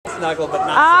snuggle, but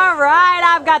not All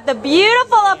right, I've got the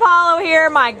beautiful Apollo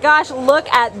here. My gosh, look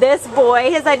at this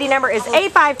boy. His ID number is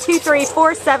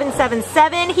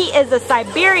A5234777. He is a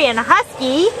Siberian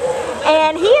Husky,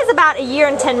 and he is about 1 year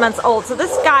and 10 months old. So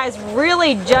this guy is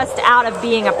really just out of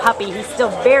being a puppy. He's still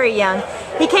very young.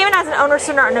 He came in as an owner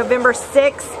center on November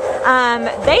 6th.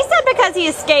 They said because he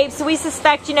escaped, so we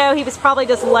suspect, you know, he was probably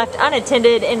just left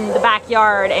unattended in the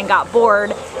backyard and got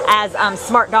bored, as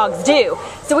smart dogs do.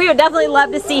 So we would definitely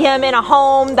love to see him in a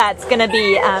home that's going to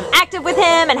be active with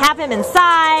him and have him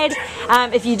inside.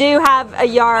 If you do have a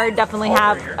yard, definitely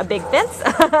have a big fence,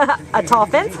 a tall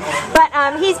fence. But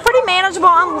he's pretty manageable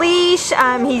on leash.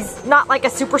 He's not like a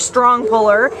super strong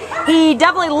puller. He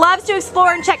definitely loves to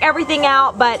explore and check everything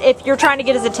out, but if you're trying to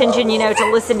get his attention, you know,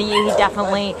 to listen to you, he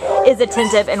definitely is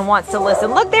attentive and wants to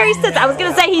listen. Look, there he sits. I was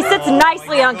going to say he sits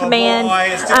nicely on command.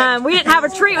 We didn't have a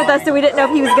treat with us, so we didn't know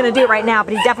if he was going to do it right now,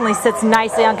 but he definitely sits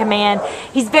nicely on command.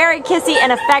 He's very kissy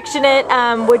and affectionate,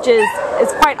 which is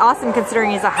quite awesome considering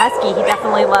he's a husky. He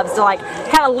definitely loves to like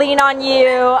kind of lean on you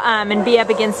and be up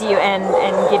against you and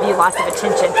give you lots of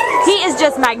attention. He is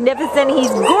just magnificent.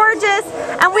 He's gorgeous,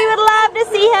 and we would love to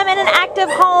see him in an active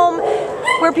home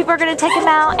where people are going to take him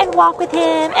out and walk with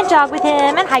him and jog with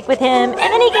him and hike with him, and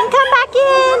then he can come back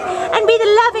in and be the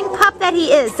loving pup that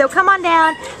he is. So come on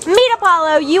down, meet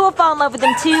Apollo. You will fall in love with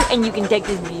him too, and you can take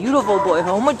this beautiful boy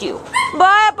home with you.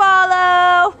 Bye,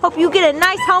 Apollo. Hope you get a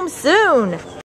nice home soon.